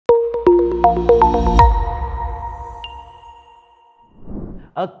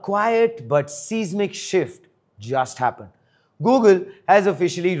A quiet but seismic shift just happened. Google has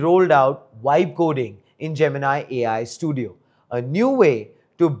officially rolled out vibe coding in Gemini AI Studio, a new way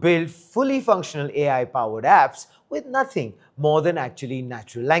to build fully functional AI-powered apps with nothing more than actually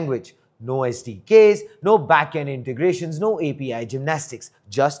natural language. No SDKs, no backend integrations, no API gymnastics.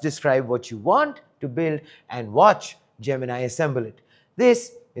 Just describe what you want to build and watch Gemini assemble it.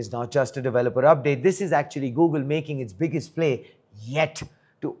 This is not just a developer update. This is actually Google making its biggest play yet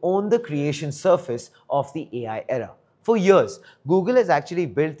to own the creation surface of the AI era. For years, Google has actually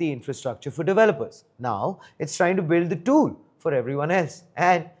built the infrastructure for developers. Now, it's trying to build the tool for everyone else.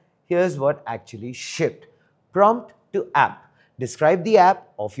 And here's what actually shipped. Prompt to app. Describe the app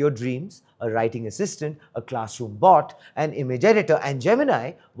of your dreams, a writing assistant, a classroom bot, an image editor, and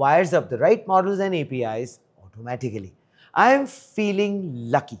Gemini wires up the right models and APIs automatically. I am feeling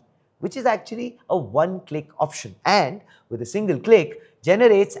lucky, which is actually a one-click option, and with a single click,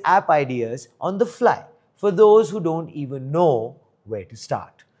 generates app ideas on the fly for those who don't even know where to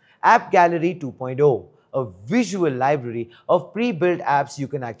start. App Gallery 2.0, a visual library of pre-built apps you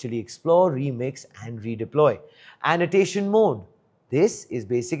can actually explore, remix, and redeploy. Annotation Mode. This is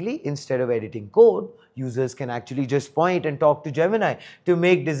basically, instead of editing code, users can actually just point and talk to Gemini to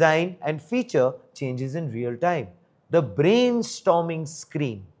make design and feature changes in real time. The Brainstorming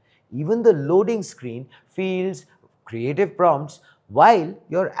Screen. Even the loading screen fields creative prompts while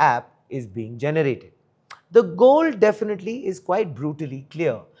your app is being generated. The goal definitely is quite brutally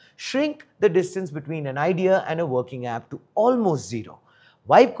clear. Shrink the distance between an idea and a working app to almost zero.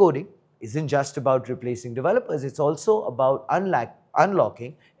 Vibe coding isn't just about replacing developers, it's also about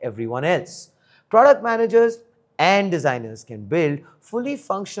unlocking everyone else. Product managers and designers can build fully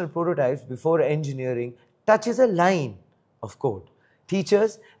functional prototypes before engineering touches a line of code.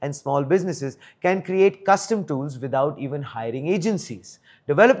 Teachers and small businesses can create custom tools without even hiring agencies.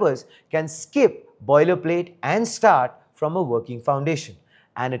 Developers can skip boilerplate and start from a working foundation.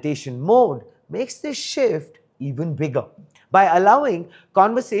 Annotation Mode makes this shift even bigger. By allowing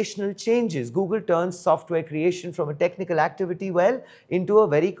conversational changes, Google turns software creation from a technical activity, well, into a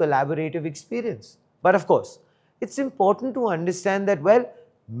very collaborative experience. But of course, it's important to understand that, well,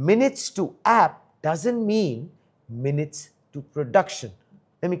 minutes to app doesn't mean minutes to production.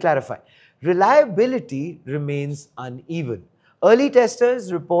 Let me clarify. Reliability remains uneven. Early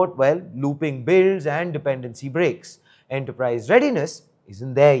testers report, well, looping builds and dependency breaks. Enterprise readiness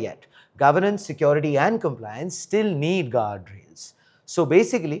isn't there yet. Governance, security, and compliance still need guardrails. So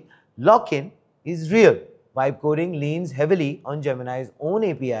basically, lock-in is real. Vibe coding leans heavily on Gemini's own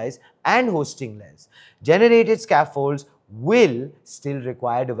APIs and hosting layers. Generated scaffolds will still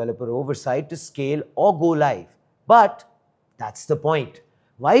require developer oversight to scale or go live. But that's the point.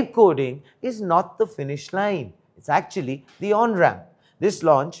 Vibe coding is not the finish line. It's actually the on-ramp. This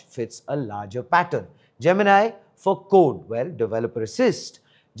launch fits a larger pattern. Gemini for code, well, developer assist.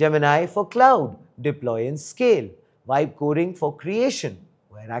 Gemini for cloud, deploy and scale. Vibe coding for creation,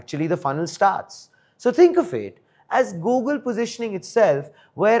 where actually the funnel starts. So think of it as Google positioning itself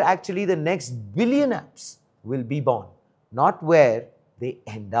where actually the next billion apps will be born, not where they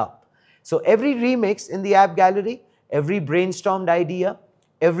end up. So every remix in the app gallery, every brainstormed idea,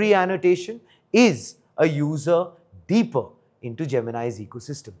 every annotation is a user deeper into Gemini's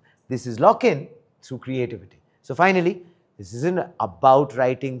ecosystem. This is lock-in through creativity. So finally, this isn't about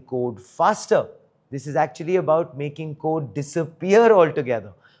writing code faster. This is actually about making code disappear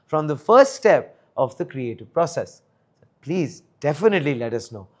altogether from the first step of the creative process. Please definitely let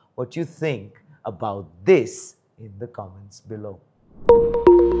us know what you think about this in the comments below.